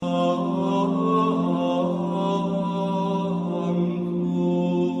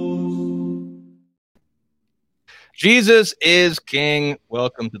Jesus is King.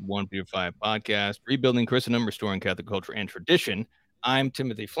 Welcome to the 1Peter5 podcast, rebuilding Christendom, restoring Catholic culture and tradition. I'm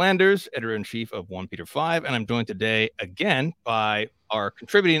Timothy Flanders, editor-in-chief of 1Peter5, and I'm joined today again by our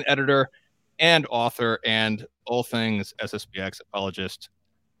contributing editor and author and all things SSPX apologist,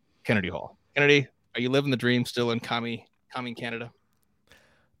 Kennedy Hall. Kennedy, are you living the dream still in commie Canada?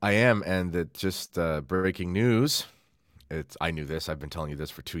 I am, and it just breaking news. I knew this. I've been telling you this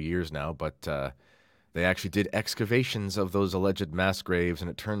for 2 years now, but they actually did excavations of those alleged mass graves, and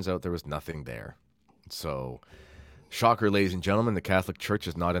it turns out there was nothing there. So, shocker, ladies and gentlemen, the Catholic Church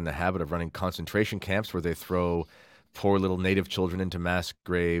is not in the habit of running concentration camps where they throw poor little native children into mass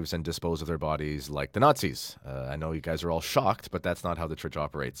graves and dispose of their bodies like the Nazis. I know you guys are all shocked, but that's not how the Church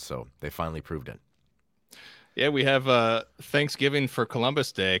operates, so they finally proved it. Yeah, we have Thanksgiving for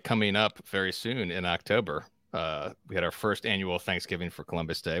Columbus Day coming up very soon in October. We had our first annual Thanksgiving for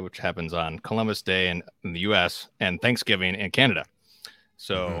Columbus Day, which happens on Columbus Day in the U.S. and Thanksgiving in Canada.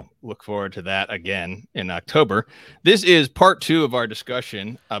 So look forward to that again in October. This is part 2 of our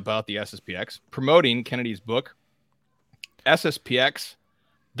discussion about the SSPX, promoting Kennedy's book, SSPX,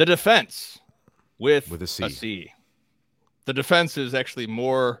 The Defense, with a C. The defense is actually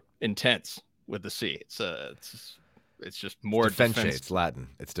more intense with the C. It's just more defense. It's Latin.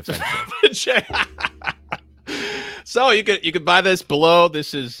 It's defense. So you could buy this below.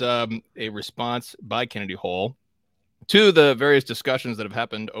 This is a response by Kennedy Hall to the various discussions that have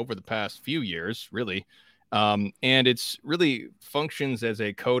happened over the past few years, really. And it's really functions as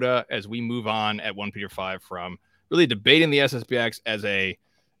a coda as we move on at 1Peter5 from really debating the SSPX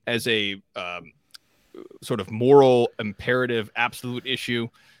as a sort of moral imperative absolute issue.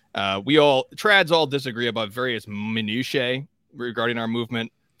 Trads all disagree about various minutiae regarding our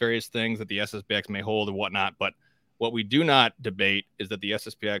movement, various things that the SSPX may hold and whatnot. But what we do not debate is that the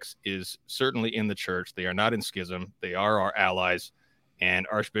SSPX is certainly in the church. They are not in schism. They are our allies. And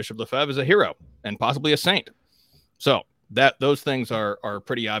Archbishop Lefebvre is a hero and possibly a saint. So those things are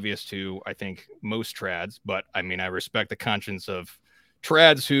pretty obvious to, I think, most trads. But I mean, I respect the conscience of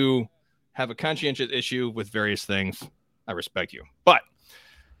trads who have a conscientious issue with various things. I respect you. But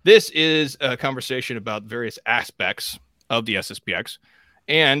this is a conversation about various aspects of the SSPX,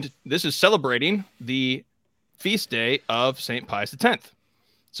 and this is celebrating the feast day of St. Pius X.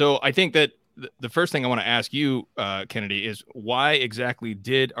 So I think that the first thing I want to ask you, Kennedy, is why exactly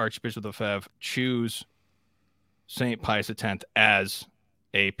did Archbishop Lefebvre choose St. Pius X as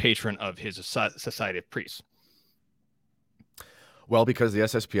a patron of his Society of Priests? Well, because the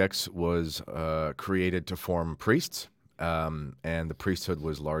SSPX was created to form priests. And the priesthood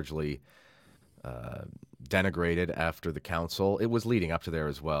was largely denigrated after the council. It was leading up to there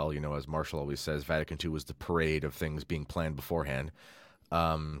as well. You know, as Marcel always says, Vatican II was the parade of things being planned beforehand.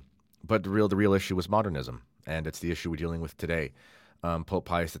 But the real issue was modernism, and it's the issue we're dealing with today. Pope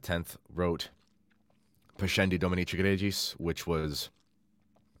Pius X wrote Pascendi Dominici Regis, which was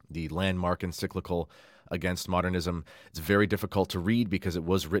the landmark encyclical against modernism. It's very difficult to read because it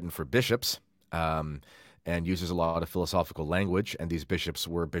was written for bishops. And uses a lot of philosophical language, and these bishops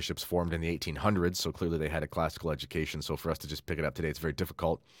were bishops formed in the 1800s, so clearly they had a classical education, so for us to just pick it up today, it's very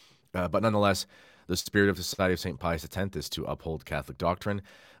difficult. But nonetheless, the spirit of the Society of St. Pius X is to uphold Catholic doctrine,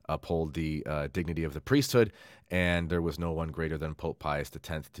 uphold the dignity of the priesthood, and there was no one greater than Pope Pius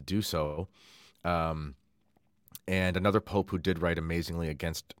X to do so. And another pope who did write amazingly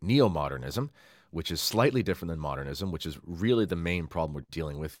against neo-modernism, which is slightly different than modernism, which is really the main problem we're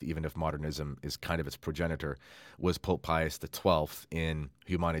dealing with, even if modernism is kind of its progenitor, was Pope Pius XII in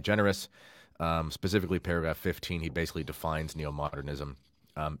Humani Generis. Specifically, paragraph 15, he basically defines neo-modernism.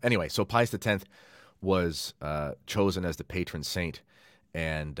 Anyway, so Pius X was chosen as the patron saint,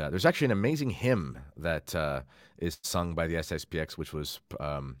 and there's actually an amazing hymn that is sung by the SSPX, which was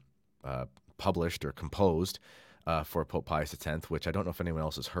published or composed for Pope Pius X, which I don't know if anyone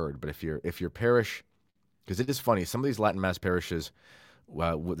else has heard, but if your parish, because it is funny, some of these Latin Mass parishes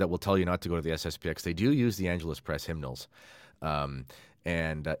that will tell you not to go to the SSPX, they do use the Angelus Press hymnals,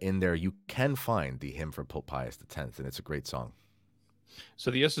 and in there you can find the hymn for Pope Pius X, and it's a great song.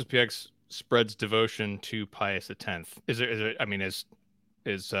 So the SSPX spreads devotion to Pius X. Is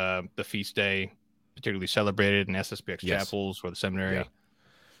the feast day particularly celebrated in SSPX chapels or the seminary?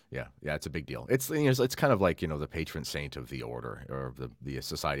 Yeah, it's a big deal. It's kind of like, the patron saint of the order or the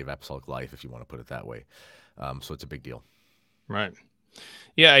Society of Apostolic Life, if you want to put it that way. So it's a big deal. Right.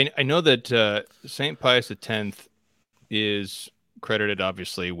 Yeah, I know that St. Pius X is credited,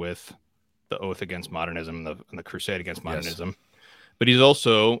 obviously, with the oath against modernism and the crusade against modernism. Yes. But he's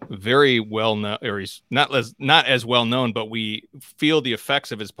also very well known, or he's not as well known, but we feel the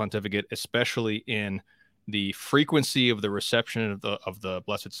effects of his pontificate, especially in the frequency of the reception of the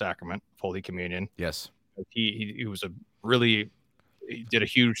Blessed Sacrament, Holy Communion. Yes. He was a really he did a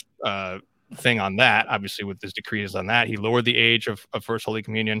huge thing on that. Obviously, with his decrees on that, he lowered the age of First Holy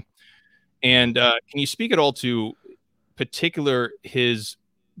Communion. And can you speak at all to particular his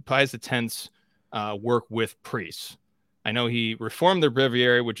Pius X's work with priests? I know he reformed the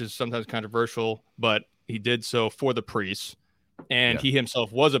breviary, which is sometimes controversial, but he did so for the priests, and Yeah. he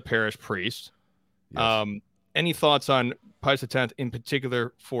himself was a parish priest. Yes. Um, any thoughts on Pius X in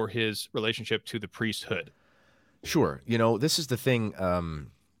particular for his relationship to the priesthood? Sure. You know, this is the thing.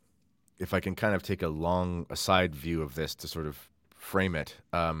 If I can kind of take a long aside view of this to sort of frame it,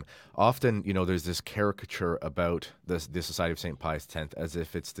 often, you know, there's this caricature about the Society of St. Pius X as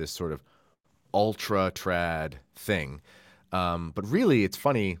if it's this sort of ultra trad thing. But really, it's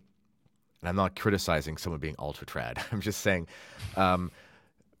funny, and I'm not criticizing someone being ultra trad. I'm just saying,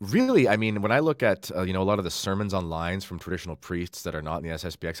 really, I mean, when I look at, you know, a lot of the sermons on lines from traditional priests that are not in the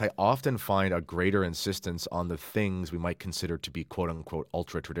SSPX, I often find a greater insistence on the things we might consider to be quote unquote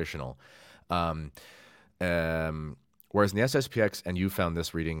ultra traditional. Um, Whereas in the SSPX, and you found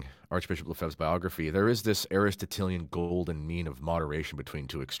this reading Archbishop Lefebvre's biography, there is this Aristotelian golden mean of moderation between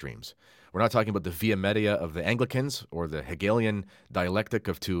two extremes. We're not talking about the via media of the Anglicans or the Hegelian dialectic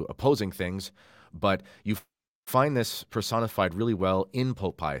of two opposing things, but you find this personified really well in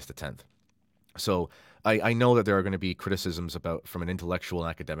Pope Pius X. So I know that there are going to be criticisms about, from an intellectual and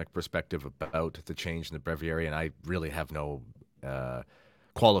academic perspective, about the change in the breviary, and I really have no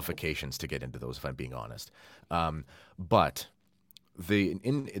qualifications to get into those, if I'm being honest. But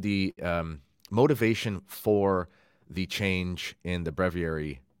the motivation for the change in the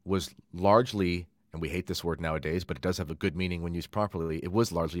breviary was largely, and we hate this word nowadays, but it does have a good meaning when used properly, it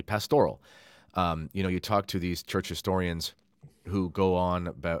was largely pastoral. You know, you talk to these church historians who go on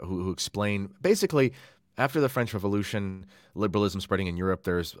about, who explain basically, after the French Revolution, liberalism spreading in Europe,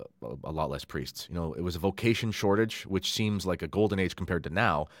 there's a lot less priests. You know, it was a vocation shortage, which seems like a golden age compared to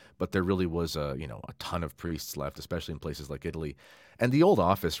now, but there really was a ton of priests left, especially in places like Italy. And the old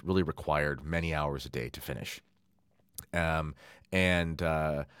office really required many hours a day to finish. And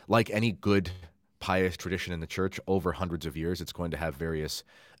like any good pious tradition in the church, over hundreds of years, it's going to have various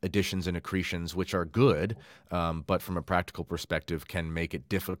additions and accretions, which are good, but from a practical perspective can make it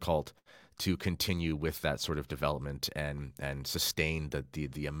difficult to continue with that sort of development and sustain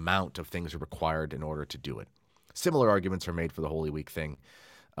the amount of things required in order to do it. Similar arguments are made for the Holy Week thing,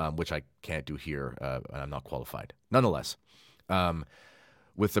 which I can't do here, and I'm not qualified. Nonetheless,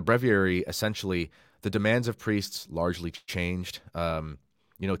 with the breviary, essentially, the demands of priests largely changed.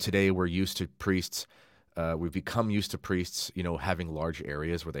 You know, today we're used to priests. We've become used to priests, you know, having large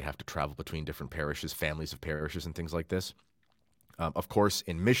areas where they have to travel between different parishes, families of parishes, and things like this. Of course,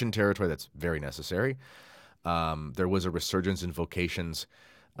 in mission territory, that's very necessary. There was a resurgence in vocations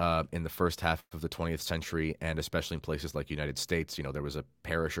in the first half of the 20th century, and especially in places like the United States. You know, there was a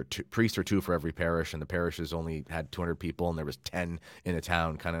parish or two, priest or two for every parish, and the parishes only had 200 people, and there was 10 in a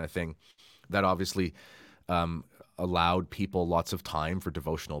town, kind of a thing. That obviously allowed people lots of time for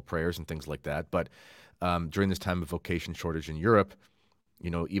devotional prayers and things like that. But during this time of vocation shortage in Europe, you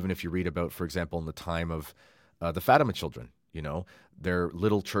know, even if you read about, for example, in the time of the Fatima children, you know, their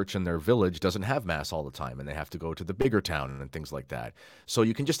little church in their village doesn't have mass all the time, and they have to go to the bigger town and things like that. So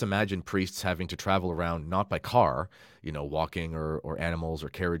you can just imagine priests having to travel around, not by car, you know, walking or animals or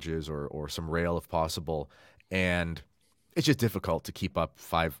carriages or some rail if possible. And it's just difficult to keep up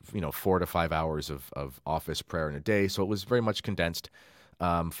 4 to 5 hours of office prayer in a day. So it was very much condensed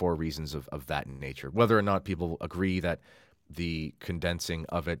for reasons of that nature. Whether or not people agree that the condensing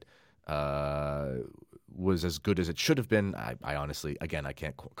of it was as good as it should have been, I honestly, again, I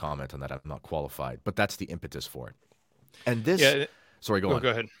can't comment on that. I'm not qualified, but that's the impetus for it. And this, Yeah. sorry, go on.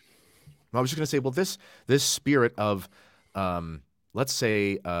 Go ahead. I was just going to say, well, this spirit of, let's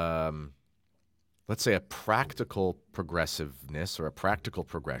say a practical progressiveness or a practical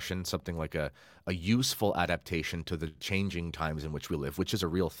progression, something like a useful adaptation to the changing times in which we live, which is a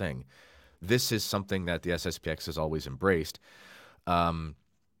real thing. This is something that the SSPX has always embraced,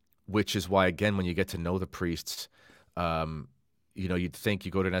 which is why, again, when you get to know the priests, you know, you'd think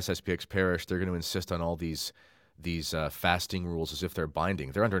you go to an SSPX parish, they're going to insist on all these fasting rules as if they're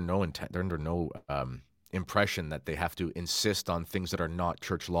binding. They're under no impression that they have to insist on things that are not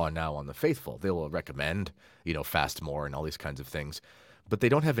church law now on the faithful. They will recommend, you know, fast more and all these kinds of things, but they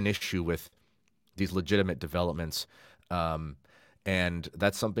don't have an issue with these legitimate developments. And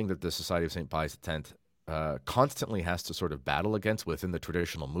that's something that the Society of St. Pius X constantly has to sort of battle against within the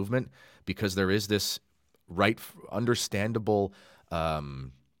traditional movement, because there is this understandable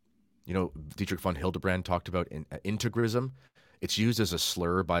Dietrich von Hildebrand talked about integrism. It's used as a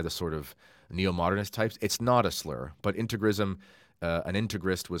slur by the sort of neo-modernist types. It's not a slur, but integrism, an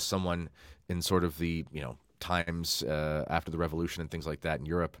integrist was someone in sort of the, times after the revolution and things like that in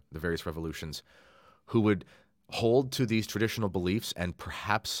Europe, the various revolutions, who would hold to these traditional beliefs and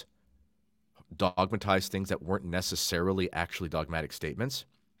perhaps dogmatize things that weren't necessarily actually dogmatic statements.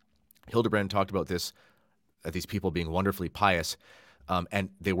 Hildebrand talked about this, these people being wonderfully pious, and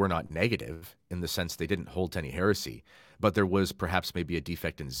they were not negative in the sense they didn't hold to any heresy, but there was perhaps maybe a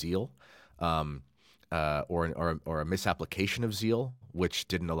defect in zeal, or a misapplication of zeal, which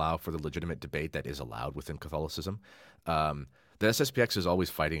didn't allow for the legitimate debate that is allowed within Catholicism. The SSPX is always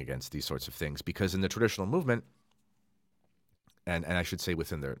fighting against these sorts of things because in the traditional movement, and I should say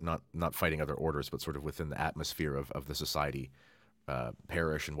within their not fighting other orders, but sort of within the atmosphere of the society,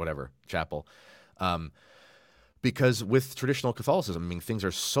 parish and whatever chapel. Because with traditional Catholicism, I mean, things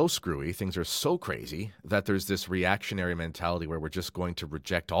are so screwy, things are so crazy that there's this reactionary mentality where we're just going to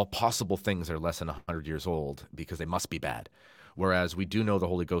reject all possible things that are less than 100 years old because they must be bad. Whereas we do know the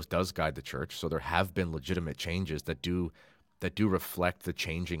Holy Ghost does guide the church, so there have been legitimate changes that do reflect the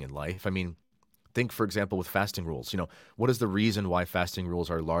changing in life. I mean, think, for example, with fasting rules. What is the reason why fasting rules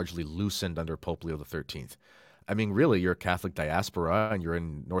are largely loosened under Pope Leo XIII? I mean, really, you're a Catholic diaspora and you're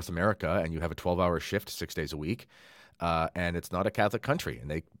in North America and you have a 12-hour shift 6 days a week, and it's not a Catholic country,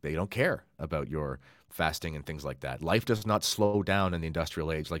 and they don't care about your fasting and things like that. Life does not slow down in the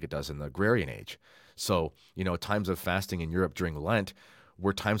industrial age like it does in the agrarian age. So, times of fasting in Europe during Lent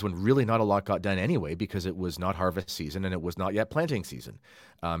were times when really not a lot got done anyway because it was not harvest season and it was not yet planting season.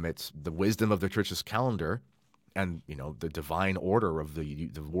 It's the wisdom of the church's calendar and the divine order of the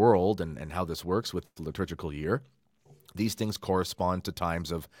world and how this works with the liturgical year. These things correspond to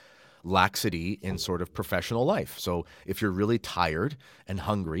times of laxity in sort of professional life. So if you're really tired and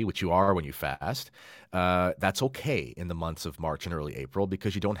hungry, which you are when you fast, that's okay in the months of March and early April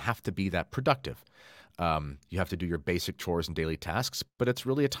because you don't have to be that productive. You have to do your basic chores and daily tasks, but it's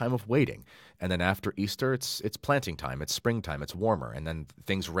really a time of waiting. And then after Easter, it's planting time, it's springtime, it's warmer, and then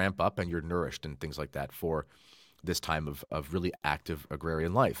things ramp up and you're nourished and things like that for this time of really active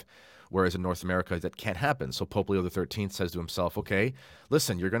agrarian life. Whereas in North America, that can't happen. So Pope Leo XIII says to himself, okay,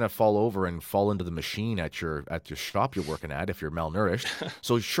 listen, you're going to fall over and fall into the machine at your shop you're working at if you're malnourished.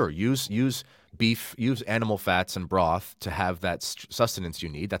 So sure, use beef, use animal fats and broth to have that sustenance you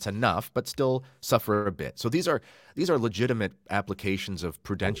need. That's enough, but still suffer a bit. So these are legitimate applications of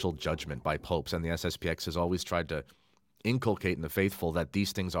prudential judgment by popes, and the SSPX has always tried to inculcate in the faithful that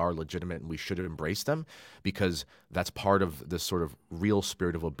these things are legitimate and we should embrace them because that's part of this sort of real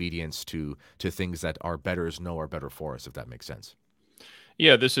spirit of obedience to things that our betters know are better for us, if that makes sense.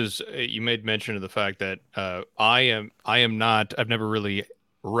 Yeah, this is, you made mention of the fact that I've never really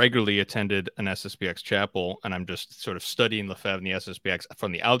regularly attended an SSPX chapel, and I'm just sort of studying Lefebvre and the SSPX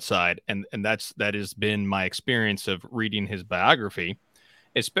from the outside, and that has been my experience of reading his biography,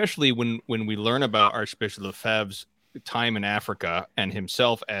 especially when we learn about Archbishop Lefebvre's time in Africa and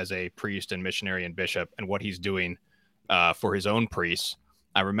himself as a priest and missionary and bishop and what he's doing for his own priests.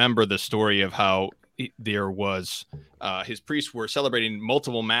 I remember the story of how there was his priests were celebrating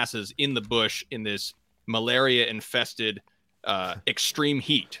multiple masses in the bush in this malaria infested extreme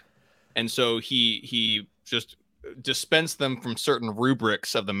heat. And so he just dispensed them from certain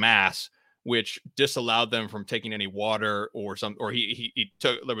rubrics of the mass, which disallowed them from taking any water or he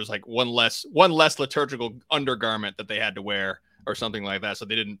took, there was like one less liturgical undergarment that they had to wear or something like that. So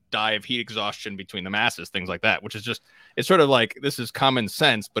they didn't die of heat exhaustion between the masses, things like that, which is just, it's sort of like, this is common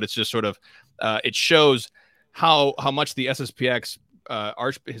sense, but it's just sort of, it shows how much the SSPX,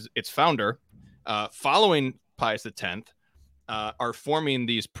 its founder, following Pius X, are forming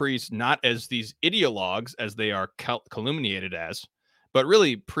these priests not as these ideologues as they are calumniated as, but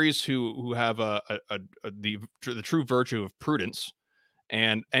really priests who have the true virtue of prudence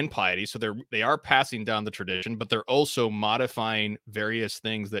and piety. So they are passing down the tradition, but they're also modifying various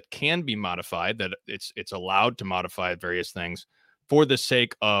things that can be modified. That it's allowed to modify various things for the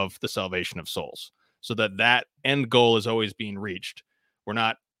sake of the salvation of souls, so that end goal is always being reached. We're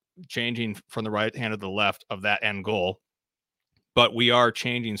not changing from the right hand to the left of that end goal, but we are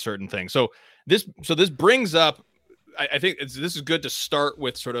changing certain things. So this brings up, I think this is good to start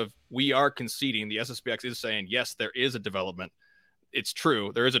with sort of, we are conceding, the SSPX is saying, yes, there is a development. It's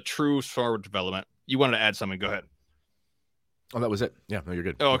true. There is a true forward development. You wanted to add something. Go ahead. Oh, that was it. Yeah, no, you're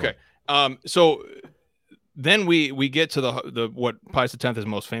good. Oh, okay. So then we get to the what Pius X is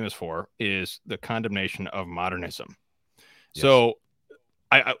most famous for is the condemnation of modernism. Yes. So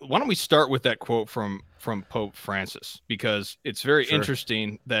why don't we start with that quote from Pope Francis, because it's very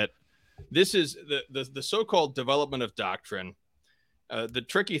interesting that this is the so-called development of doctrine. The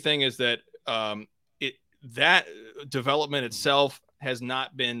tricky thing is that it that development itself has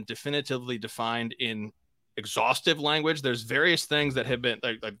not been definitively defined in exhaustive language. There's various things that have been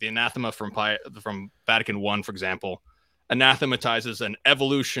like the anathema from Vatican I, for example, anathematizes an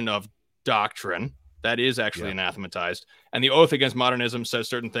evolution of doctrine that is actually Yeah. anathematized, and the oath against modernism says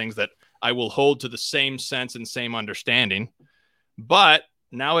certain things that I will hold to the same sense and same understanding. But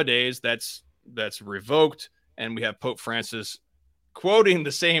nowadays, that's revoked, and we have Pope Francis quoting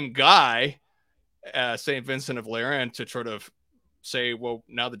the same guy, Saint Vincent of Lerins, to sort of say, well,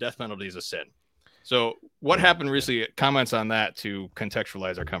 now the death penalty is a sin. So, what Yeah. happened recently? Comments on that to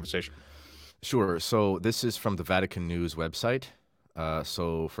contextualize our conversation. Sure. So this is from the Vatican News website.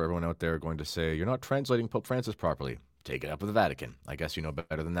 So for everyone out there going to say, you're not translating Pope Francis properly, take it up with the Vatican. I guess you know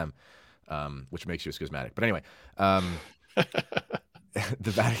better than them, which makes you a schismatic. But anyway,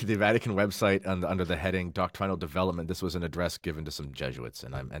 the Vatican website under the heading Doctrinal Development, this was an address given to some Jesuits,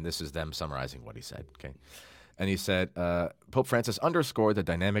 and this is them summarizing what he said. Okay. And he said, Pope Francis underscored the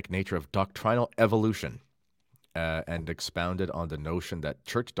dynamic nature of doctrinal evolution and expounded on the notion that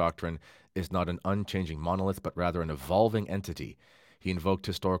church doctrine is not an unchanging monolith, but rather an evolving entity. He invoked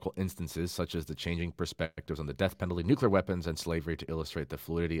historical instances such as the changing perspectives on the death penalty, nuclear weapons, and slavery to illustrate the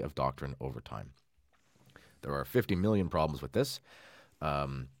fluidity of doctrine over time. There are 50 million problems with this,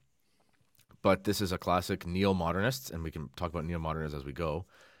 but this is a classic neo-modernist, and we can talk about neo-modernism as we go.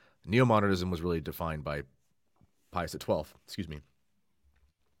 Neo-modernism was really defined by Pius XII,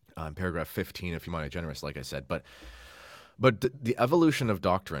 paragraph 15, if you mind, generous, like I said. But the evolution of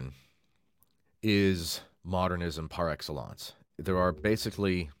doctrine is modernism par excellence. There are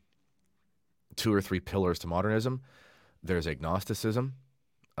basically 2 or 3 pillars to modernism. There's agnosticism,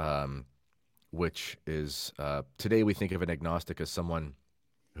 which is today we think of an agnostic as someone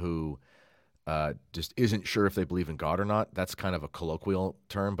who just isn't sure if they believe in God or not. That's kind of a colloquial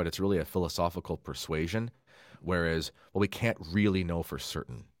term, but it's really a philosophical persuasion. Whereas, well, we can't really know for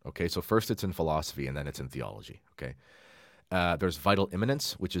certain. Okay, so first it's in philosophy and then it's in theology. Okay, there's vital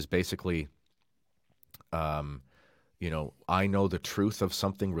immanence, which is basically, I know the truth of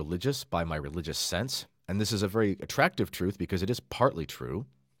something religious by my religious sense, and this is a very attractive truth because it is partly true.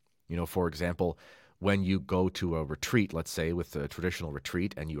 For example, when you go to a retreat, let's say with a traditional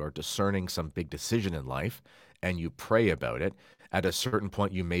retreat, and you are discerning some big decision in life, and you pray about it, at a certain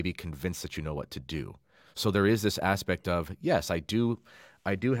point you may be convinced that you know what to do. So there is this aspect of, yes, I do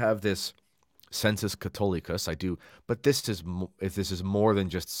have this sensus catholicus, I do, but this is more than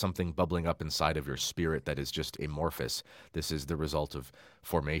just something bubbling up inside of your spirit that is just amorphous. This is the result of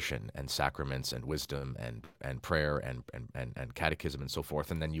formation and sacraments and wisdom and prayer and catechism and so forth.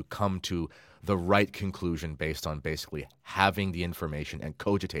 And then you come to the right conclusion based on basically having the information and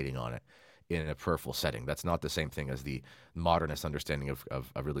cogitating on it in a prayerful setting. That's not the same thing as the modernist understanding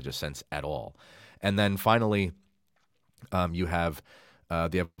of a religious sense at all. And then finally, you have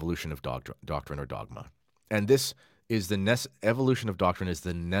the evolution of doctrine or dogma. And this is evolution of doctrine is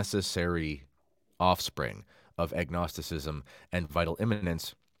the necessary offspring of agnosticism and vital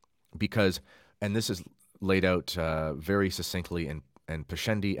immanence because, and this is laid out very succinctly in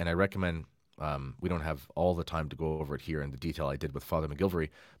Pascendi, and I recommend, we don't have all the time to go over it here in the detail I did with Father McGilvery,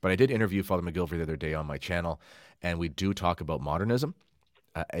 but I did interview Father McGilvery the other day on my channel, and we do talk about modernism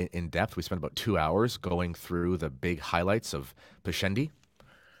in depth. We spent about 2 hours going through the big highlights of Pascendi,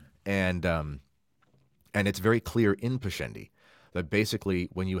 and it's very clear in Pascendi that basically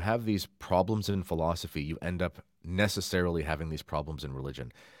when you have these problems in philosophy, you end up necessarily having these problems in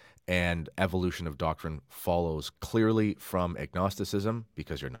religion. And evolution of doctrine follows clearly from agnosticism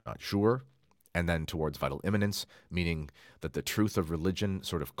because you're not sure, and then towards vital immanence, meaning that the truth of religion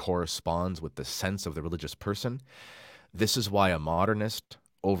sort of corresponds with the sense of the religious person. This is why a modernist,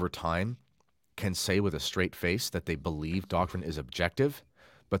 over time, can say with a straight face that they believe doctrine is objective,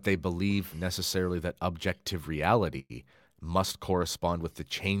 but they believe necessarily that objective reality must correspond with the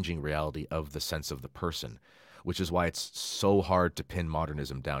changing reality of the sense of the person, which is why it's so hard to pin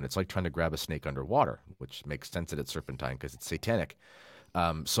modernism down. It's like trying to grab a snake underwater, which makes sense that it's serpentine because it's satanic.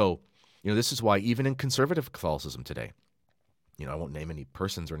 So, this is why even in conservative Catholicism today, I won't name any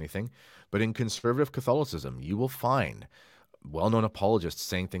persons or anything, but in conservative Catholicism, you will find well-known apologists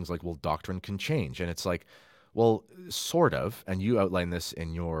saying things like, well, doctrine can change. And it's like, well, sort of. And you outline this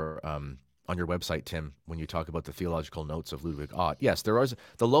in your on your website, Tim, when you talk about the theological notes of Ludwig Ott. Yes, there is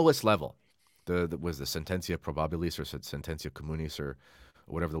the lowest level. Was the sententia probabilis or sententia communis or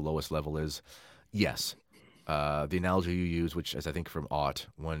whatever the lowest level is. Yes. The analogy you use, which is I think from Ott,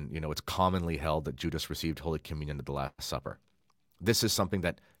 when it's commonly held that Judas received Holy Communion at the Last Supper. this is something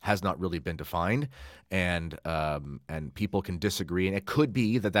that has not really been defined, and people can disagree. And it could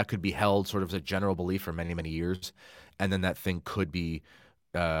be that that could be held sort of as a general belief for many, many years, and then that thing could be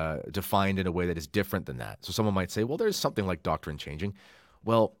defined in a way that is different than that. So someone might say, well, there's something like doctrine changing.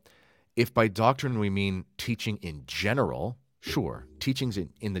 Well, if by doctrine we mean teaching in general, sure, teachings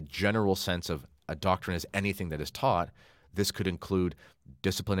in the general sense of a doctrine is anything that is taught. This could include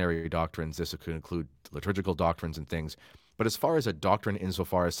disciplinary doctrines. This could include liturgical doctrines and things. But as far as a doctrine,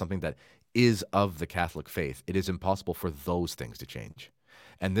 insofar as something that is of the Catholic faith, it is impossible for those things to change.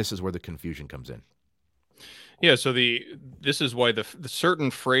 And this is where the confusion comes in. Yeah, so this is why the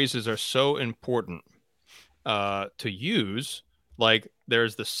certain phrases are so important to use. Like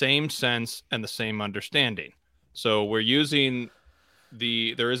there's the same sense and the same understanding. So we're using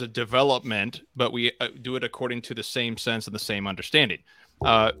there is a development, but we do it according to the same sense and the same understanding.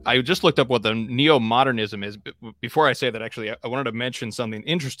 I just looked up what the neo-modernism is. Before I say that, actually, I wanted to mention something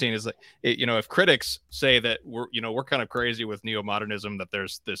interesting. Is that if critics say that we're kind of crazy with neo-modernism, that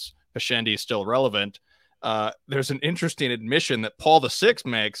there's this Pascendi is still relevant. There's an interesting admission that Paul VI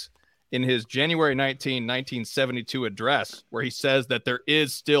makes in his January 1972 address, where he says that there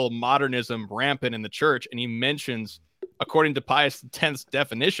is still modernism rampant in the church, and he mentions, according to Pius X's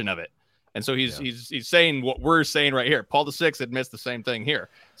definition of it. And so he's saying what we're saying right here. Paul VI admits the same thing here.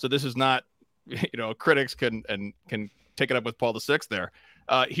 So this is not, critics can take it up with Paul VI there.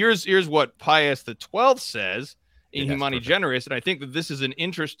 Here's what Pius XII says in Humani Generis, and I think that this is an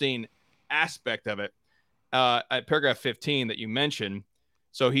interesting aspect of it. At paragraph 15 that you mentioned.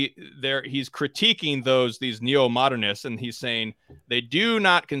 So he's critiquing these neo-modernists, and he's saying they do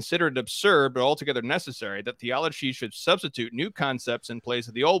not consider it absurd but altogether necessary that theology should substitute new concepts in place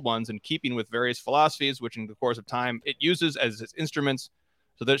of the old ones, in keeping with various philosophies which in the course of time it uses as its instruments,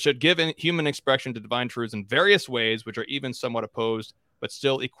 so that it should give human expression to divine truths in various ways which are even somewhat opposed but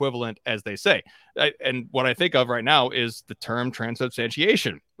still equivalent, as they say. And what I think of right now is the term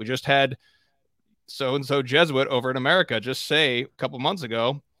transubstantiation. We just had so-and-so Jesuit over in America just say a couple months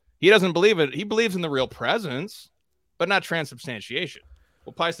ago, he doesn't believe it. He believes in the real presence, but not transubstantiation.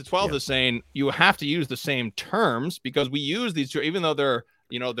 Well, Pius XII is saying you have to use the same terms, because we use these, even though they're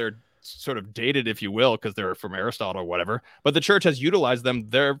sort of dated, if you will, because they're from Aristotle or whatever, but the church has utilized them.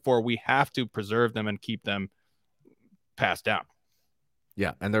 Therefore, we have to preserve them and keep them passed down.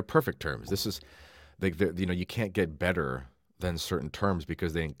 Yeah, and they're perfect terms. This is, you can't get better than certain terms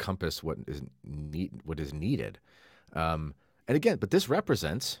because they encompass what is needed. And again, but this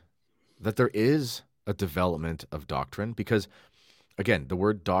represents that there is a development of doctrine, because, again, the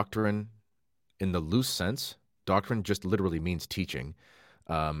word doctrine in the loose sense, doctrine just literally means teaching.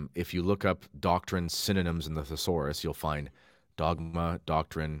 If you look up doctrine synonyms in the thesaurus, you'll find dogma,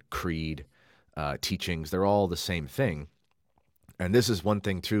 doctrine, creed, teachings. They're all the same thing. And this is one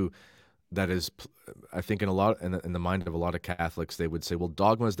thing, too, that is, I think, in the mind of a lot of Catholics, they would say, well,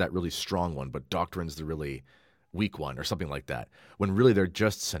 dogma is that really strong one, but doctrine's the really weak one, or something like that, when really they're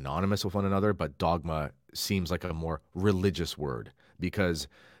just synonymous with one another. But dogma seems like a more religious word because,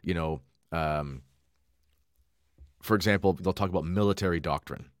 for example, they'll talk about military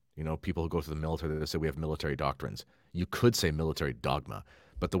doctrine. People who go to the military, they say we have military doctrines. You could say military dogma,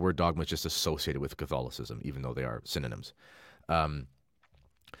 but the word dogma is just associated with Catholicism, even though they are synonyms.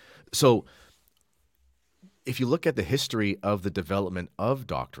 So if you look at the history of the development of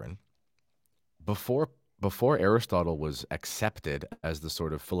doctrine, before Aristotle was accepted as the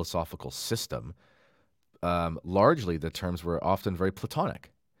sort of philosophical system, largely the terms were often very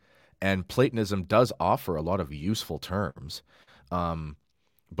Platonic. And Platonism does offer a lot of useful terms,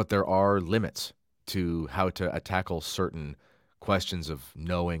 but there are limits to how to tackle certain questions of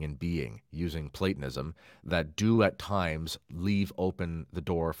knowing and being using Platonism that do at times leave open the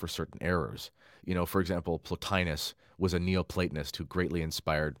door for certain errors. For example, Plotinus was a Neoplatonist who greatly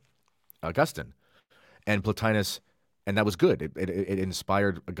inspired Augustine. And Plotinus, and that was good. It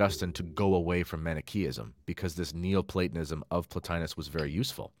inspired Augustine to go away from Manichaeism, because this Neoplatonism of Plotinus was very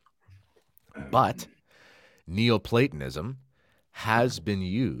useful. But Neoplatonism has been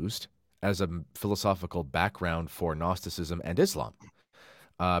used as a philosophical background for Gnosticism and Islam,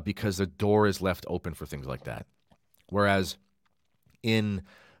 because the door is left open for things like that. Whereas in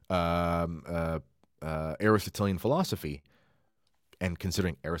Aristotelian philosophy, and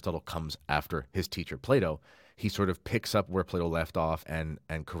considering Aristotle comes after his teacher Plato, he sort of picks up where Plato left off and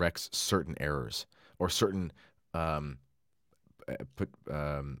corrects certain errors, or certain certain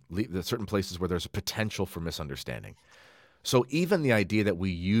places where there's a potential for misunderstanding. So even the idea that we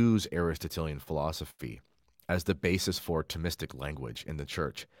use Aristotelian philosophy as the basis for Thomistic language in the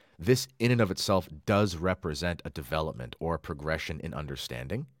church, this in and of itself does represent a development or a progression in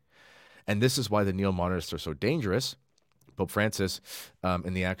understanding. And this is why the neo-modernists are so dangerous. Pope Francis,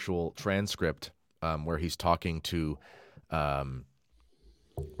 in the actual transcript where he's talking to the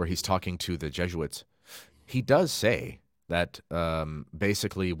Jesuits, he does say that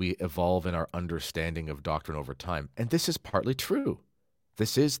basically we evolve in our understanding of doctrine over time, and this is partly true.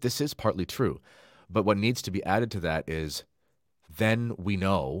 This is partly true, but what needs to be added to that is then we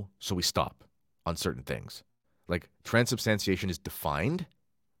know, so we stop on certain things. Like transubstantiation is defined.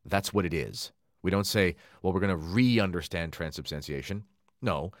 That's what it is. We don't say, well, we're going to re-understand transubstantiation.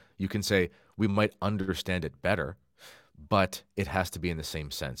 No, you can say we might understand it better, but it has to be in the same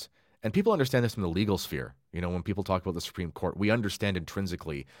sense. And people understand this from the legal sphere. You know, when people talk about the Supreme Court, we understand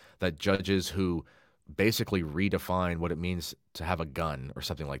intrinsically that judges who basically redefine what it means to have a gun or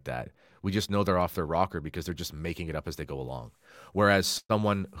something like that, we just know they're off their rocker because they're just making it up as they go along. Whereas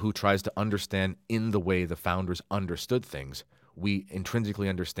someone who tries to understand in the way the founders understood things, we intrinsically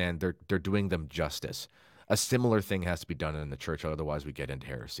understand they're doing them justice. A similar thing has to be done in the church, otherwise we get into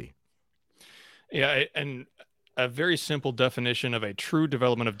heresy. Yeah, and a very simple definition of a true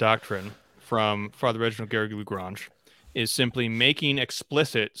development of doctrine from Father Reginald Garrigou-Lagrange is simply making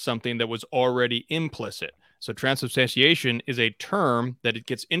explicit something that was already implicit. So transubstantiation is a term that it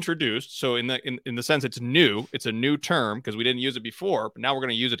gets introduced. So in the sense it's new, it's a new term because we didn't use it before, but now we're going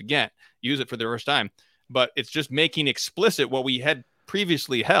to use it again, use it for the first time. But it's just making explicit what we had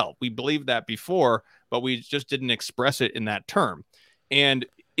previously held. We believed that before, but we just didn't express it in that term. And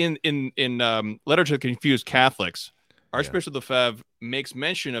in Letter to the Confused Catholics, Archbishop Lefebvre makes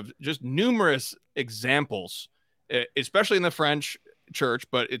mention of just numerous examples, especially in the French church,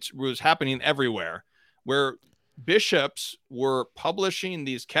 but it was happening everywhere, where bishops were publishing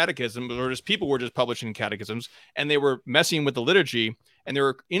these catechisms, or just people were just publishing catechisms, and they were messing with the liturgy, and they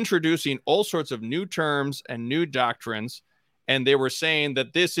were introducing all sorts of new terms and new doctrines, and they were saying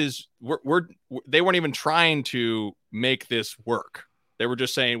that this is they weren't even trying to make this work. They were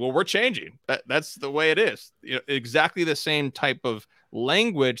just saying, well, we're changing. That's the way it is. You know, exactly the same type of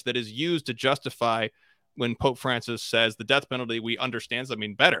language that is used to justify when Pope Francis says the death penalty, we understand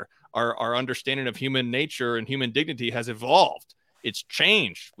something better. Our understanding of human nature and human dignity has evolved. It's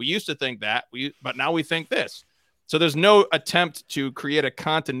changed. We used to think that, but now we think this. So there's no attempt to create a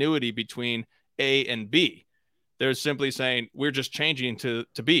continuity between A and B. They're simply saying we're just changing to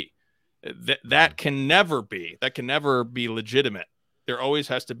B. That can never be. That can never be legitimate. There always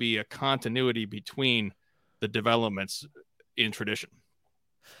has to be a continuity between the developments in tradition.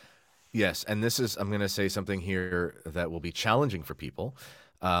 Yes, and I'm going to say something here that will be challenging for people.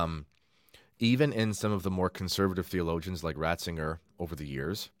 Even in some of the more conservative theologians like Ratzinger over the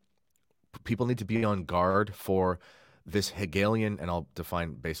years, people need to be on guard for this Hegelian, and I'll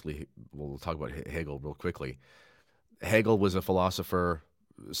define basically, we'll talk about Hegel real quickly. Hegel was a philosopher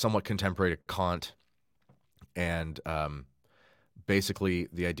somewhat contemporary to Kant, and basically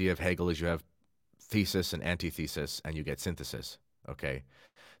the idea of Hegel is you have thesis and antithesis, and you get synthesis, okay?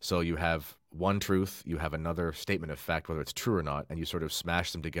 So you have one truth, you have another statement of fact, whether it's true or not, and you sort of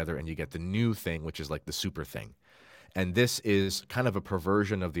smash them together and you get the new thing, which is like the super thing. And this is kind of a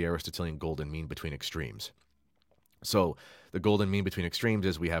perversion of the Aristotelian golden mean between extremes. So the golden mean between extremes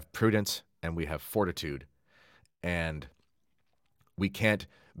is we have prudence and we have fortitude. And we can't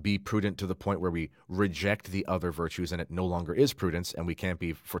be prudent to the point where we reject the other virtues and it no longer is prudence, and we can't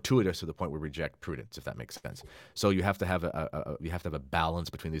be fortuitous to the point where we reject prudence, if that makes sense. So you have to have a balance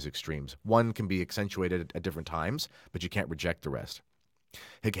between these extremes. One can be accentuated at different times, but you can't reject the rest.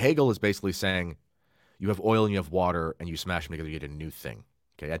 Hegel is basically saying you have oil and you have water and you smash them together, you get a new thing.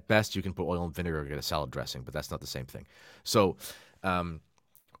 Okay, at best you can put oil and vinegar and get a salad dressing, but that's not the same thing. So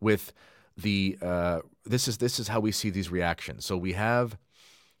with the this is how we see these reactions. So we have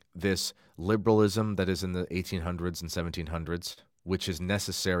this liberalism that is in the 1800s and 1700s, which is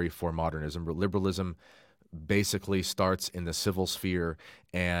necessary for modernism. Liberalism basically starts in the civil sphere,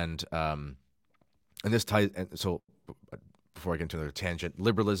 and this ties. And so, before I get into another tangent,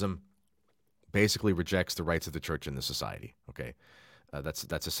 liberalism basically rejects the rights of the church in the society. Okay,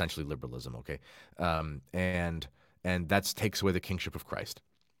 that's essentially liberalism. Okay, and that takes away the kingship of Christ.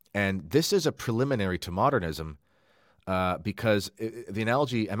 And this is a preliminary to modernism. Because the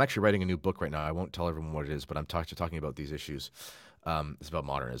analogy, I'm actually writing a new book right now. I won't tell everyone what it is, but I'm talking about these issues. It's about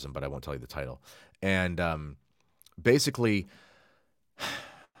modernism, but I won't tell you the title. And basically,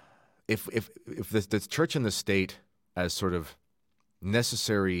 if the church and the state as sort of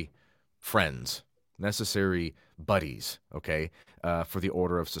necessary friends, necessary buddies, okay, for the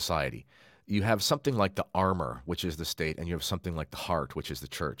order of society, you have something like the armor, which is the state, and you have something like the heart, which is the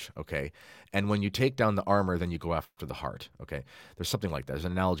church, okay? And when you take down the armor, then you go after the heart, okay? There's something like that. There's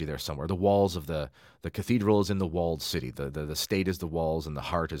an analogy there somewhere. The walls of the cathedral is in the walled city. The state is the walls, and the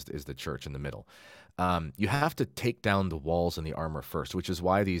heart is the church in the middle. You have to take down the walls and the armor first, which is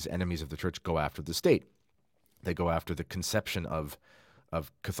why these enemies of the church go after the state. They go after the conception of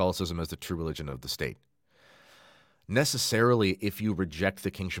Catholicism as the true religion of the state. Necessarily, if you reject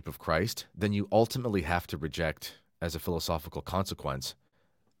the kingship of Christ, then you ultimately have to reject, as a philosophical consequence,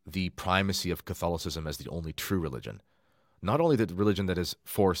 the primacy of Catholicism as the only true religion. Not only the religion that is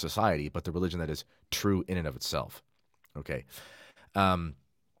for society, but the religion that is true in and of itself. Okay.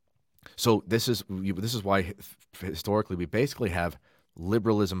 So this is why historically we basically have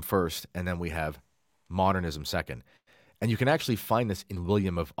liberalism first, and then we have modernism second. And you can actually find this in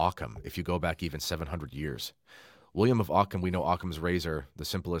William of Ockham if you go back even 700 years. William of Ockham, we know Occam's razor, the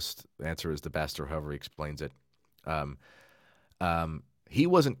simplest answer is the best, or however he explains it. He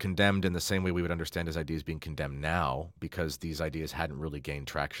wasn't condemned in the same way we would understand his ideas being condemned now, because these ideas hadn't really gained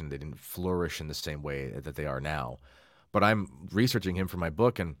traction. They didn't flourish in the same way that they are now. But I'm researching him for my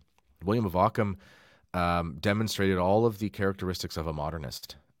book, and William of Ockham demonstrated all of the characteristics of a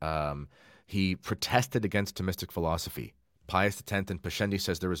modernist. He protested against Thomistic philosophy. Pius X and Pascendi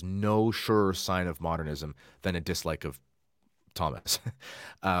says there is no surer sign of modernism than a dislike of Thomas.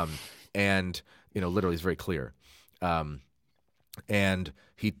 And, literally it's very clear. And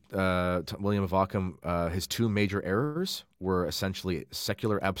William of Ockham, his two major errors were essentially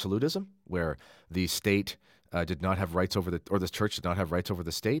secular absolutism, where the state did not have rights over the church did not have rights over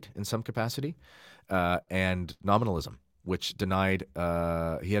the state in some capacity, and nominalism, which denied,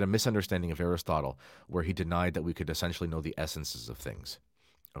 he had a misunderstanding of Aristotle, where he denied that we could essentially know the essences of things.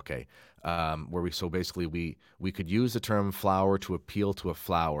 Okay, we could use the term flower to appeal to a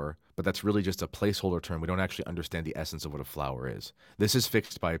flower, but that's really just a placeholder term. We don't actually understand the essence of what a flower is. This is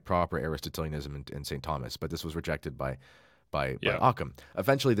fixed by proper Aristotelianism in St. Thomas, but this was rejected by Occam.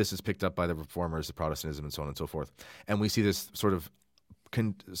 Eventually, this is picked up by the Reformers, the Protestantism, and so on and so forth. And we see this sort of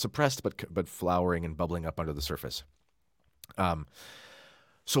suppressed but flowering and bubbling up under the surface.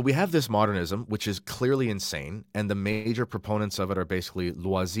 So we have this modernism, which is clearly insane, and the major proponents of it are basically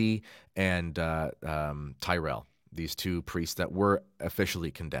Loisy and Tyrrell, these two priests that were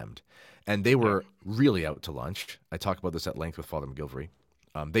officially condemned. And they were really out to lunch. I talk about this at length with Father McGilvery.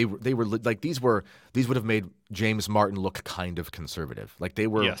 They were like these would have made James Martin look kind of conservative. Like they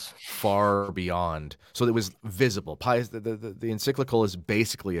were far beyond. So it was visible. Pius, the encyclical is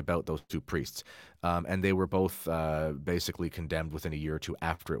basically about those two priests, and they were both basically condemned within a year or two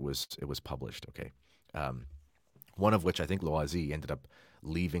after it was published. Okay, one of which I think Loisy ended up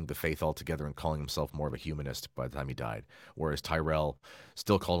leaving the faith altogether and calling himself more of a humanist by the time he died, whereas Tyrrell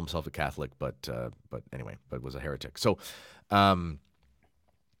still called himself a Catholic, but was a heretic. So.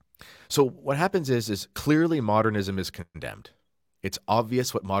 So what happens is clearly modernism is condemned. It's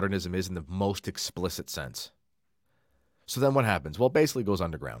obvious what modernism is in the most explicit sense. So then what happens? Well, basically it goes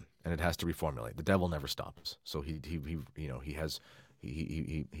underground and it has to reformulate. The devil never stops. So he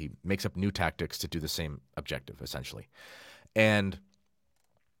makes up new tactics to do the same objective, essentially. And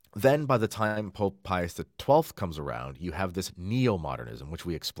then by the time Pope Pius XII comes around, you have this neo-modernism, which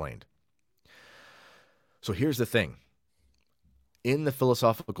we explained. So here's the thing. In the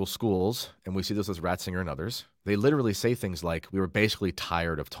philosophical schools, and we see this with Ratzinger and others, they literally say things like, we were basically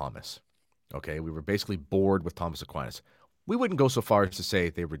tired of Thomas. Okay, we were basically bored with Thomas Aquinas. We wouldn't go so far as to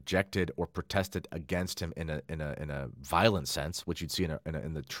say they rejected or protested against him in a violent sense, which you'd see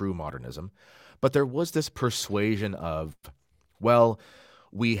in the true modernism. But there was this persuasion of, well,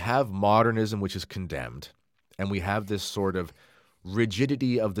 we have modernism which is condemned, and we have this sort of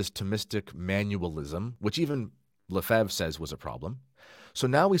rigidity of this Thomistic manualism, which even Lefebvre says was a problem. So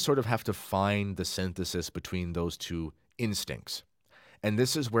now we sort of have to find the synthesis between those two instincts. And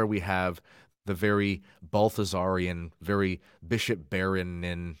this is where we have the very Balthasarian, very Bishop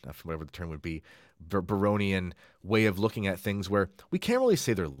Baronian, whatever the term would be, Baronian way of looking at things, where we can't really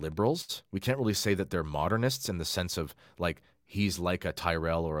say they're liberals. We can't really say that they're modernists in the sense of like he's like a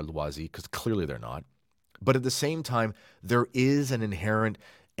Tyrrell or a Loisy, because clearly they're not. But at the same time, there is an inherent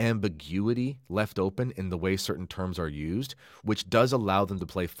ambiguity left open in the way certain terms are used, which does allow them to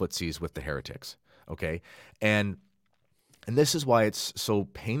play footsies with the heretics. Okay, and this is why it's so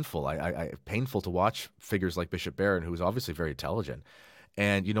painful. Painful to watch figures like Bishop Barron, who is obviously very intelligent,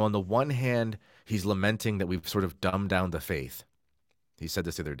 and on the one hand, he's lamenting that we've sort of dumbed down the faith. He said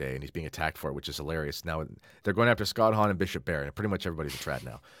this the other day, and he's being attacked for it, which is hilarious. Now they're going after Scott Hahn and Bishop Barron, and pretty much everybody's a trad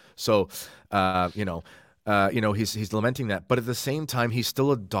now. So, He's lamenting that, but at the same time, he's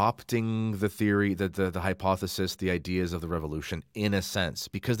still adopting the theory, the hypothesis, the ideas of the revolution in a sense,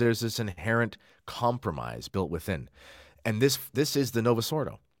 because there's this inherent compromise built within, and this is the Novus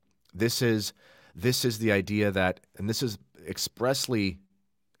Ordo. This is the idea that, and this is expressly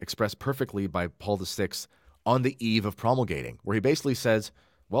expressed perfectly by Paul VI on the eve of promulgating, where he basically says,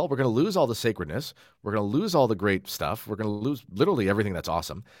 well, we're going to lose all the sacredness. We're going to lose all the great stuff. We're going to lose literally everything that's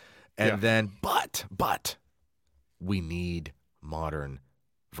awesome. Yeah. And then, but we need modern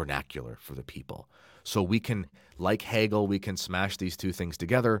vernacular for the people. So we can, like Hegel, we can smash these two things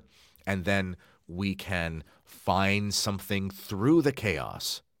together, and then we can find something through the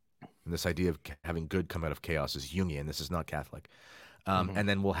chaos. And this idea of having good come out of chaos is Jungian. This is not Catholic. And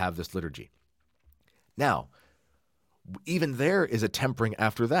then we'll have this liturgy. Now, even there is a tempering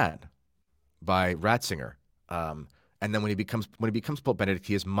after that by Ratzinger. And then when he becomes Pope Benedict,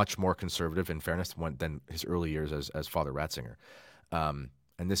 he is much more conservative, in fairness, than his early years as Father Ratzinger. And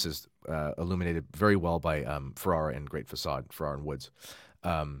this is illuminated very well by Ferrara and Great Facade, Ferrara and Woods.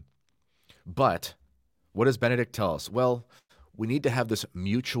 But what does Benedict tell us? Well, we need to have this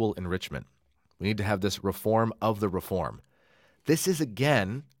mutual enrichment. We need to have this reform of the reform. This is,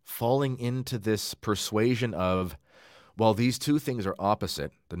 again, falling into this persuasion of, well, these two things are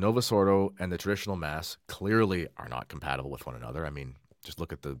opposite. The Novus Ordo and the traditional Mass clearly are not compatible with one another. I mean, just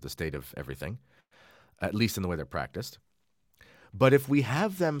look at the state of everything, at least in the way they're practiced. But if we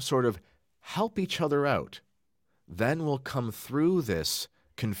have them sort of help each other out, then we'll come through this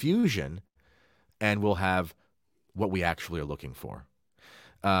confusion and we'll have what we actually are looking for.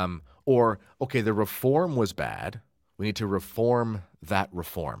 Or, okay, the reform was bad. We need to reform that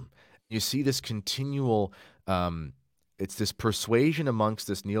reform. You see this continual, it's this persuasion amongst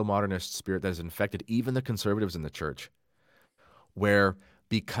this neo-modernist spirit that has infected even the conservatives in the church, where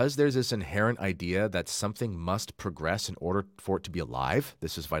because there's this inherent idea that something must progress in order for it to be alive,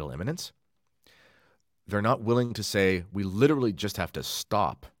 this is vital imminence, they're not willing to say, we literally just have to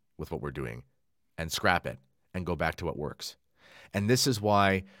stop with what we're doing and scrap it and go back to what works. And this is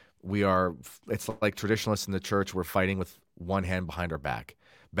why it's like traditionalists in the church, we're fighting with one hand behind our back.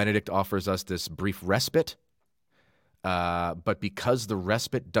 Benedict offers us this brief respite, but because the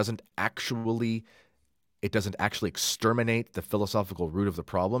respite doesn't actually exterminate the philosophical root of the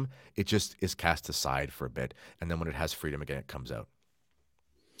problem, it just is cast aside for a bit. And then when it has freedom again, it comes out.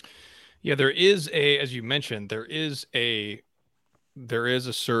 Yeah, there is as you mentioned, there is a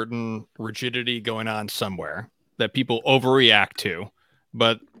certain rigidity going on somewhere that people overreact to,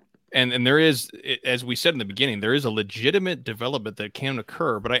 but and there is, as we said in the beginning, there is a legitimate development that can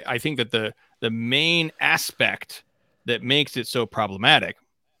occur. But I think that the main aspect that makes it so problematic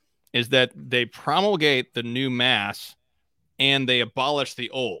is that they promulgate the new Mass and they abolish the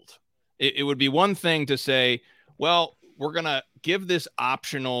old. It would be one thing to say, well, we're going to give this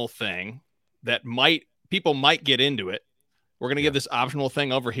optional thing that people might get into it. We're going to give this optional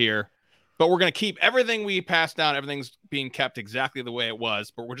thing over here, but we're going to keep everything we passed down. Everything's being kept exactly the way it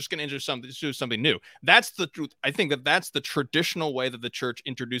was, but we're just going to introduce something new. That's the truth. I think that that's the traditional way that the church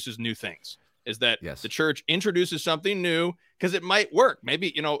introduces new things, is that the church introduces something new because it might work.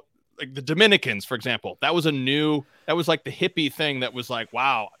 Maybe, like the Dominicans, for example, that was like the hippie thing that was like,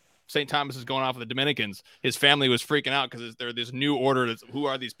 wow, St. Thomas is going off with the Dominicans. His family was freaking out because they're this new order. Who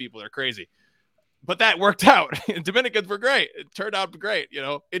are these people? They're crazy. But that worked out. Dominicans were great. It turned out great.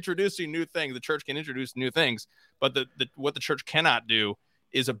 Introducing new things. The church can introduce new things, but what the church cannot do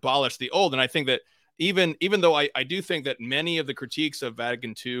is abolish the old. And I think that even though I do think that many of the critiques of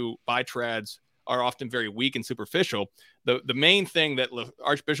Vatican II by trads are often very weak and superficial, the main thing that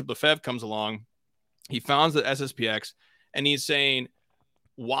Archbishop Lefebvre comes along, he founds the SSPX, and he's saying,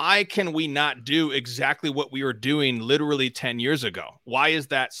 why can we not do exactly what we were doing literally 10 years ago? Why is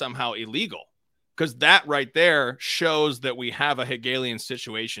that somehow illegal? Because that right there shows that we have a Hegelian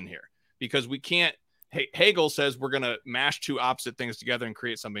situation here. Because we can't, Hegel says we're going to mash two opposite things together and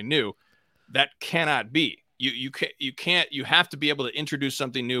create something new. That cannot be. You have to be able to introduce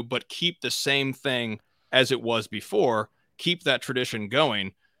something new, but keep the same thing as it was before. Keep that tradition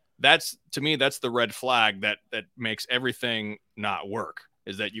going. To me, that's the red flag that makes everything not work,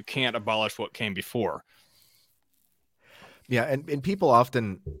 is that you can't abolish what came before. Yeah, and people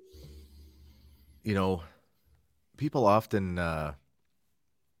often,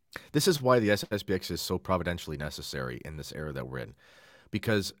 this is why the SSPX is so providentially necessary in this era that we're in.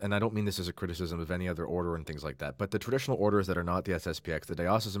 Because, and I don't mean this as a criticism of any other order and things like that, but the traditional orders that are not the SSPX, the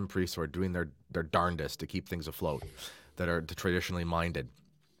diocesan priests who are doing their darndest to keep things afloat, that are traditionally minded,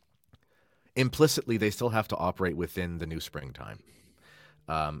 implicitly they still have to operate within the new springtime.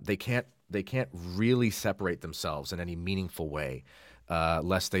 They can't really separate themselves in any meaningful way,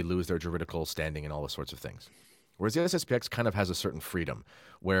 lest they lose their juridical standing and all those sorts of things. Whereas the SSPX kind of has a certain freedom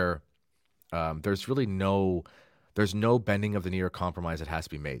where there's really there's no bending of the knee or compromise that has to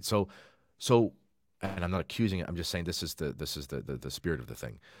be made. So, and I'm not accusing it. I'm just saying this is the spirit of the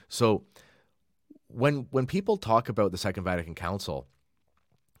thing. So when people talk about the Second Vatican Council,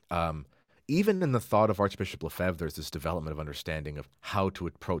 even in the thought of Archbishop Lefebvre, there's this development of understanding of how to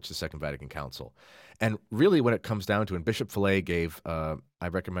approach the Second Vatican Council. And really when it comes down to, and Bishop Fillet gave, I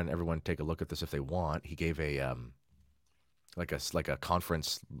recommend everyone take a look at this if they want. He gave a like a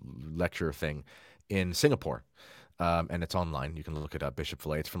conference lecture thing in Singapore, and it's online. You can look it up, Bishop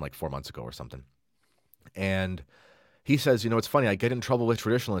Fillet. It's from like 4 months ago or something. And he says, it's funny, I get in trouble with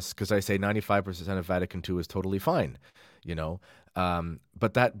traditionalists because I say 95% of Vatican II is totally fine,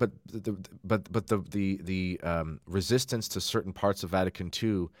 but the resistance to certain parts of Vatican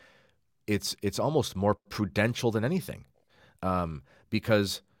II, it's almost more prudential than anything,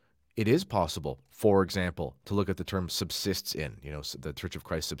 because it is possible, for example, to look at the term subsists in, the Church of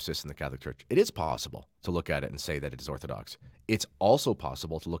Christ subsists in the Catholic Church. It is possible to look at it and say that it is Orthodox. It's also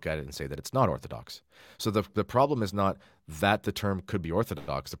possible to look at it and say that it's not Orthodox. So the problem is not that the term could be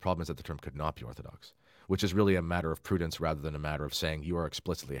Orthodox. The problem is that the term could not be Orthodox, which is really a matter of prudence rather than a matter of saying you are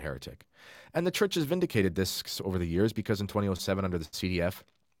explicitly a heretic. And the Church has vindicated this over the years because in 2007 under the CDF,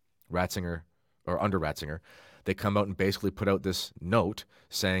 under Ratzinger, they come out and basically put out this note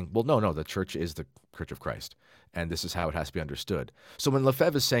saying, well, no, the Church is the Church of Christ, and this is how it has to be understood. So when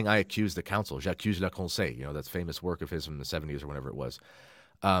Lefebvre is saying, I accuse the council, j'accuse le conseil, that famous work of his from the 70s or whenever it was,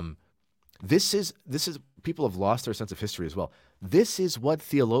 this is people have lost their sense of history as well. This is what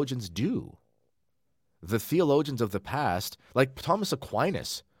theologians do. The theologians of the past, like Thomas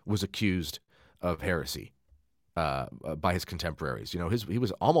Aquinas, was accused of heresy by his contemporaries. He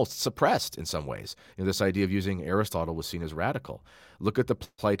was almost suppressed in some ways. This idea of using Aristotle was seen as radical. Look at the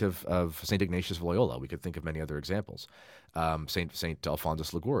plight of St. Ignatius of Loyola. We could think of many other examples. St.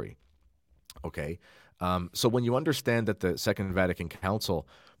 Alphonsus Liguori. Okay, so when you understand that the Second Vatican Council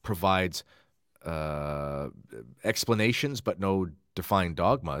provides explanations but no defined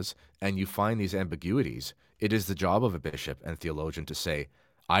dogmas, and you find these ambiguities, it is the job of a bishop and theologian to say,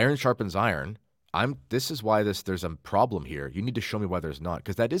 iron sharpens iron. This is why there's a problem here. You need to show me why there's not,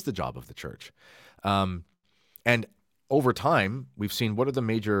 because that is the job of the church. And over time, we've seen what are the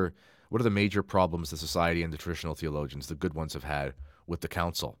major problems the society and the traditional theologians, the good ones, have had with the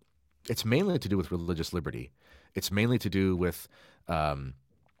council. It's mainly to do with religious liberty. It's mainly to do with the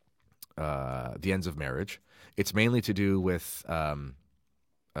ends of marriage. It's mainly to do with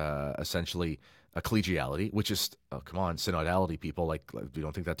essentially a collegiality, which is come on, synodality, people, like, we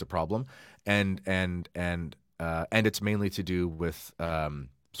don't think that's a problem, and it's mainly to do with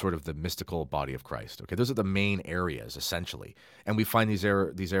sort of the mystical body of Christ. Okay, those are the main areas essentially, and we find these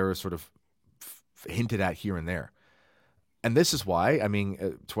errors sort of hinted at here and there. And this is why,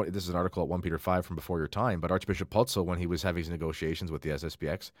 this is an article at 1 Peter 5 from before your time, but Archbishop Pozzo, when he was having his negotiations with the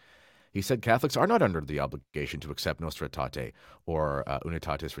SSPX, he said Catholics are not under the obligation to accept Nostra Aetate or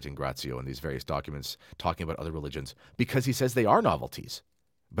Unitatis Retingratio and these various documents talking about other religions, because he says they are novelties,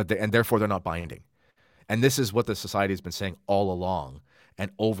 and therefore they're not binding. And this is what the society has been saying all along.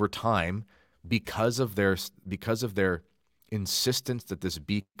 And over time, because of their insistence that this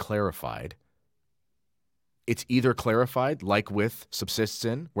be clarified, it's either clarified, like with subsists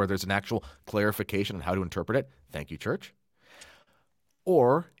in, where there's an actual clarification on how to interpret it. Thank you, Church.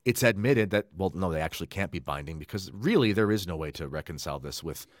 Or it's admitted that, well, no, they actually can't be binding, because really there is no way to reconcile this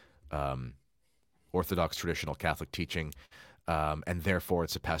with Orthodox traditional Catholic teaching, and therefore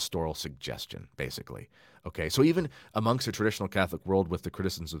it's a pastoral suggestion, basically. Okay, so even amongst the traditional Catholic world, with the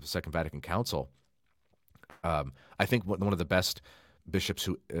criticisms of the Second Vatican Council, I think one of the best bishops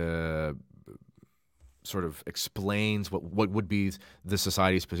who sort of explains what would be the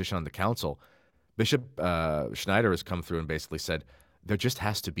society's position on the council, Bishop Schneider has come through and basically said, there just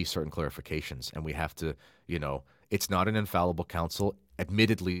has to be certain clarifications, and we have to, it's not an infallible council,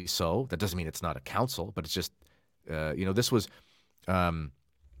 admittedly so. That doesn't mean it's not a council, but it's just, this was,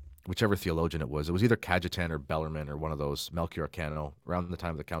 whichever theologian it was either Cajetan or Bellarmine or one of those, Melchior Cano, around the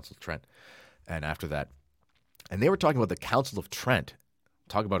time of the Council of Trent and after that. And they were talking about the Council of Trent,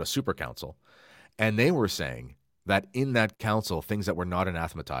 talk about a super council, and they were saying that in that council, things that were not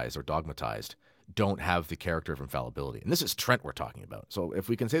anathematized or dogmatized don't have the character of infallibility. And this is Trent we're talking about. So if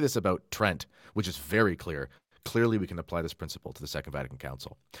we can say this about Trent, which is very clear, clearly we can apply this principle to the Second Vatican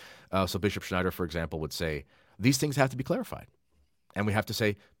Council. So Bishop Schneider, for example, would say, these things have to be clarified. And we have to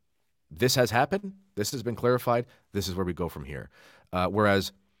say, this has happened, this has been clarified, this is where we go from here.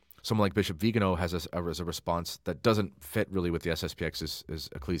 Whereas someone like Bishop Vigano has a response that doesn't fit really with the SSPX's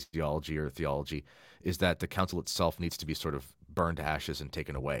ecclesiology or theology, is that the council itself needs to be sort of burned to ashes and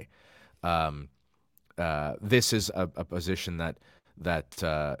taken away. This is a position that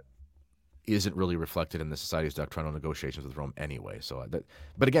isn't really reflected in the Society's doctrinal negotiations with Rome anyway. So,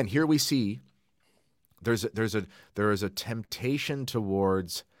 but again, here we see there is a temptation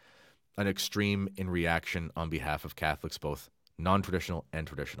towards an extreme in reaction on behalf of Catholics, both non-traditional and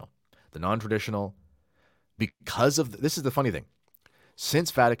traditional. The non-traditional, because of this is the funny thing,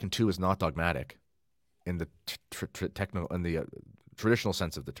 since Vatican II is not dogmatic in the traditional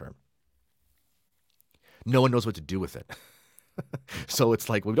sense of the term, no one knows what to do with it. So it's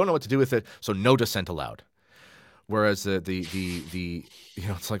like, we don't know what to do with it, so no dissent allowed. Whereas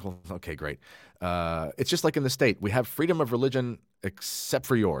it's like, well, okay, great. It's just like in the state, we have freedom of religion except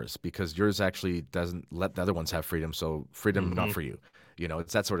for yours, because yours actually doesn't let the other ones have freedom, so freedom not for you.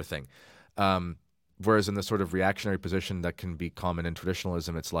 It's that sort of thing. Whereas in the sort of reactionary position that can be common in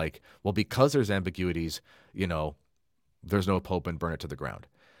traditionalism, it's like, well, because there's ambiguities, there's no pope and burn it to the ground.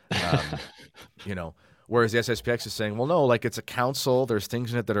 Whereas the SSPX is saying, well, no, like, it's a council. There's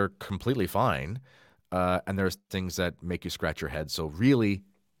things in it that are completely fine. And there's things that make you scratch your head. So really,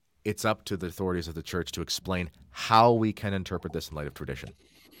 it's up to the authorities of the church to explain how we can interpret this in light of tradition.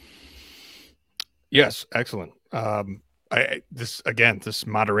 Yes, excellent. This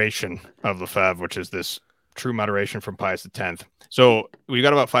moderation of Lefebvre, which is this true moderation from Pius X. So we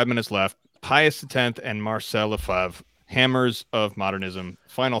got about 5 minutes left. Pius X and Marcel Lefebvre, hammers of modernism.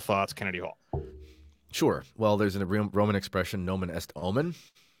 Final thoughts, Kennedy Hall. Sure. Well, there's a Roman expression, nomen est omen.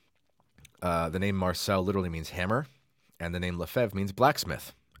 The name Marcel literally means hammer, and the name Lefebvre means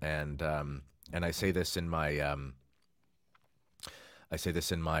blacksmith. And I say this in my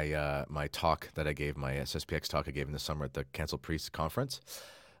my talk that I gave, my SSPX talk I gave in the summer at the Cancel Priests Conference.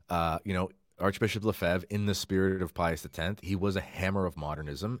 Archbishop Lefebvre, in the spirit of Pius X, he was a hammer of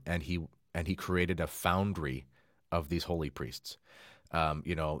modernism, and he created a foundry of these holy priests.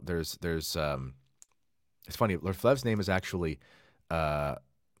 It's funny, Lefebvre's name is actually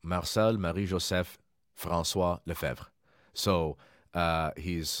Marcel Marie-Joseph François Lefebvre. So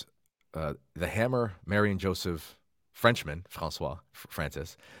he's the hammer, Mary and Joseph Frenchman,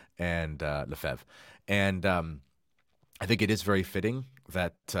 Francis, and Lefebvre. And I think it is very fitting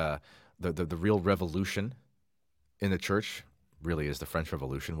that the real revolution in the church really is the French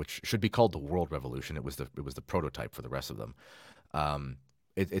Revolution, which should be called the World Revolution. It was the prototype for the rest of them.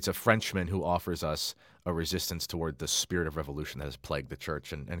 It's a Frenchman who offers us a resistance toward the spirit of revolution that has plagued the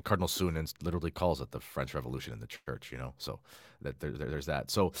church, and Cardinal Sunan literally calls it the French Revolution in the church. So that there's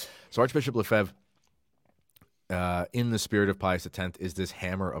that. So Archbishop Lefebvre, in the spirit of Pius X, is this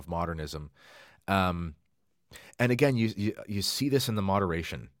hammer of modernism, and again, you see this in the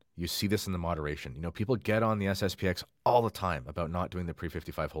moderation. You see this in the moderation. People get on the SSPX all the time about not doing the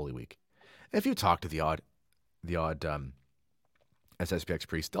pre-55 Holy Week. If you talk to the odd SSPX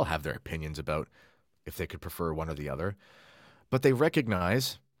priests, they'll have their opinions about if they could prefer one or the other. But they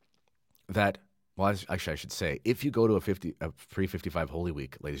recognize that, well, actually I should say, if you go to a pre-55 Holy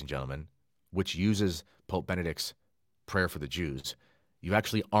Week, ladies and gentlemen, which uses Pope Benedict's prayer for the Jews, you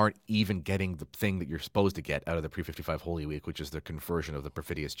actually aren't even getting the thing that you're supposed to get out of the pre-55 Holy Week, which is the conversion of the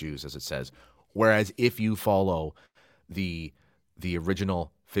perfidious Jews, as it says. Whereas if you follow the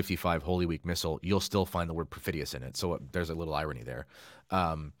original 55 Holy Week Missal, you'll still find the word perfidious in it. So there's a little irony there.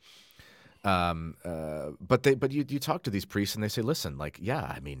 But you talk to these priests and they say, listen, like,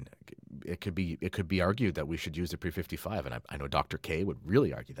 yeah, I mean, it could be argued that we should use the pre-55, and I know Dr. K would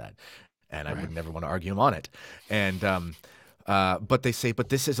really argue that, and I would never want to argue him on it. And but they say, but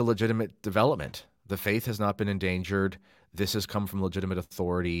this is a legitimate development. The faith has not been endangered. This has come from legitimate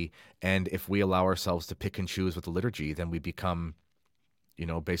authority, and if we allow ourselves to pick and choose with the liturgy, then we become,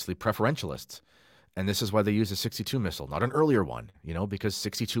 basically preferentialists. And this is why they use the 62 Missal, not an earlier one, because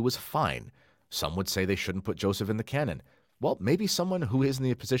 62 was fine. Some would say they shouldn't put Joseph in the canon. Well, maybe someone who is in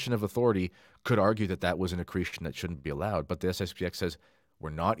the position of authority could argue that that was an accretion that shouldn't be allowed. But the SSPX says, we're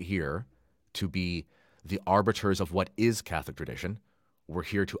not here to be the arbiters of what is Catholic tradition. We're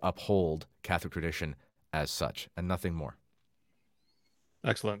here to uphold Catholic tradition as such, and nothing more.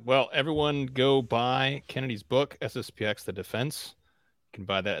 Excellent. Well, everyone go buy Kennedy's book, SSPX, The Defense. You can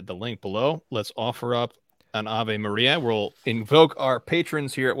buy that at the link below. Let's offer up an Ave Maria. We'll invoke our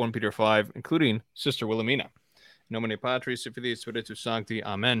patrons here at 1 Peter 5, including Sister Wilhelmina. Nomine Patris et Filii Spiritus Sancti.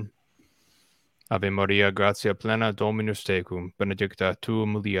 Amen. Ave Maria, gratia plena, Dominus tecum, benedicta tu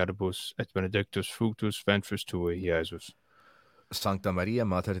mulieribus, et benedictus fructus ventris tui, Iesus. Sancta Maria,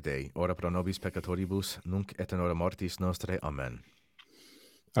 Mater Dei, ora pro nobis peccatoribus, nunc et in hora mortis nostrae. Amen.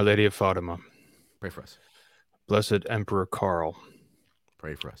 Our Lady of Fatima, Pray for us. Blessed Emperor Karl,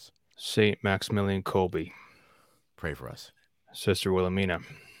 Pray for us. Saint Maximilian Kolbe, Pray for us. Sister Wilhelmina.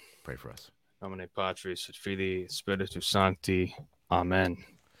 Pray for us. Nomine Patris et Filii et Spiritus Sancti. Amen.